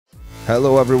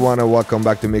Hello everyone and welcome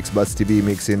back to Mixbus TV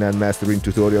mixing and mastering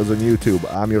tutorials on YouTube.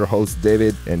 I'm your host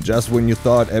David, and just when you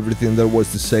thought everything there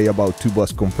was to say about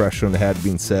 2-bus compression had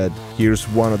been said, here's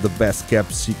one of the best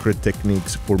kept secret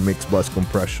techniques for mix-bus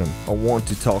compression. I want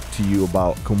to talk to you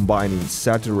about combining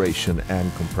saturation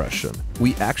and compression.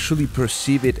 We actually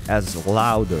perceive it as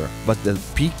louder, but the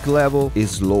peak level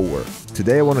is lower.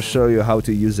 Today I want to show you how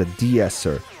to use a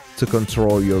de-esser to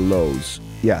control your lows.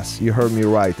 Yes, you heard me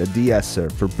right, a de-esser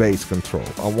for bass control.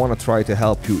 I want to try to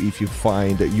help you if you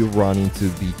find that you run into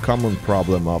the common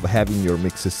problem of having your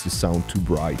mixes to sound too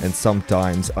bright and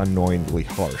sometimes annoyingly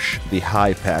harsh. The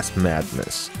high-pass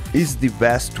madness is the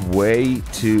best way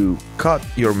to cut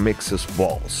your mixes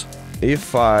balls.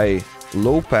 If I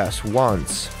low-pass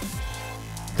once,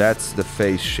 that's the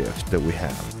phase shift that we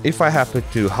have. If I happen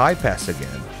to high-pass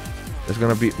again, there's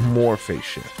gonna be more phase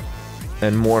shift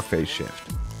and more phase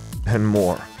shift and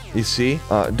more. You see,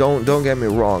 don't get me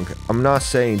wrong, I'm not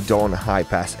saying don't high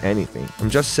pass anything, I'm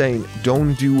just saying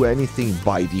don't do anything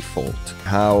by default.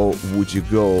 How would you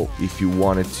go if you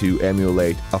wanted to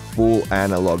emulate a full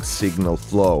analog signal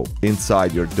flow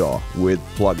inside your DAW with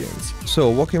plugins? So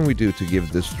what can we do to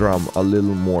give this drum a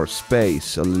little more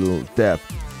space, a little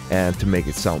depth, and to make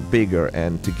it sound bigger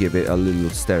and to give it a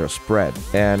little stereo spread?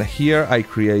 And here I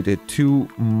created two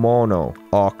mono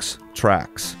aux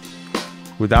tracks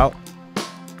without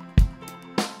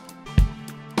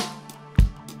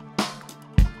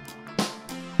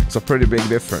it's a pretty big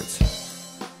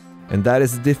difference. And that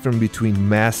is the difference between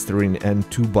mastering and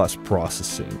 2-bus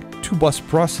processing. 2-bus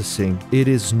processing, it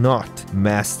is not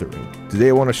mastering. Today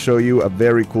I want to show you a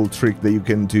very cool trick that you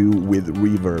can do with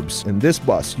reverbs. In this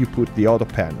bus you put the auto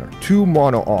panner, two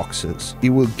mono auxes. It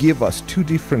will give us two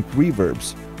different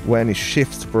reverbs when it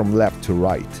shifts from left to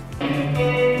right.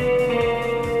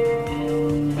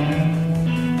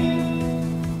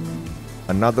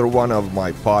 Another one of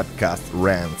my podcast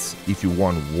rants, if you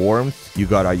want warmth, you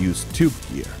gotta use tube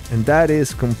gear. And that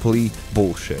is complete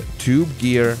bullshit. Tube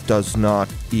gear does not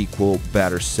equal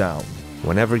better sound.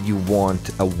 Whenever you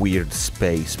want a weird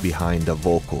space behind a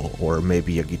vocal or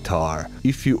maybe a guitar,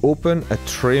 if you open a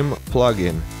trim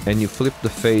plugin and you flip the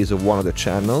phase of one of the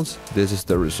channels, this is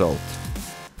the result.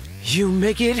 You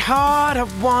make it hard, I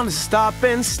wanna stop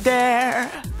and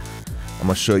stare. I'm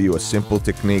gonna show you a simple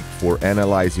technique for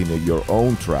analyzing your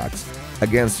own tracks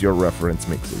against your reference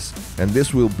mixes. And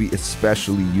this will be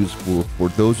especially useful for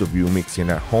those of you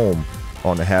mixing at home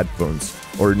on headphones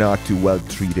or not too well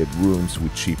treated rooms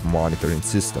with cheap monitoring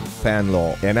system, pan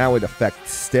law, and how it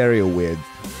affects stereo width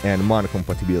and mono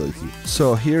compatibility.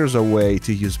 So here's a way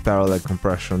to use parallel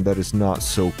compression that is not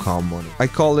so common. I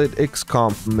call it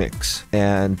XComp Mix,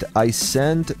 and I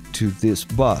send to this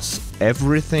bus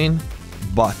everything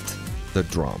but the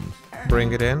drum.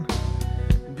 Bring it in.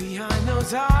 Behind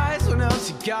those eyes, what else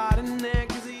you got in there?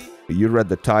 You read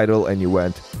the title and you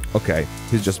went, okay,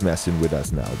 he's just messing with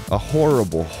us now. A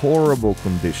horrible, horrible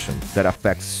condition that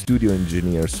affects studio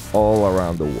engineers all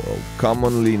around the world,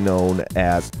 commonly known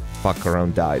as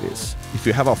fuck-arounditis. If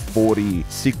you have a 40,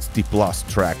 60 plus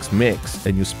tracks mix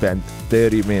and you spend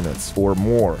 30 minutes or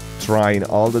more trying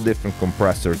all the different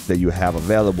compressors that you have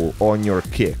available on your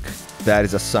kick, that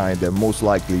is a sign that most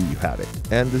likely you have it.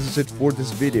 And this is it for this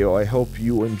video. I hope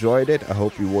you enjoyed it. I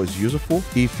hope it was useful.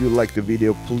 If you liked the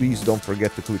video, please don't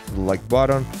forget to click the like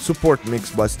button. Support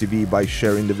Mixbus TV by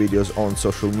sharing the videos on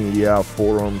social media,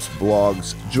 forums,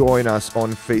 blogs. Join us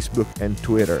on Facebook and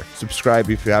Twitter. Subscribe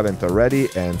if you haven't already,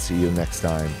 and see you next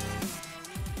time.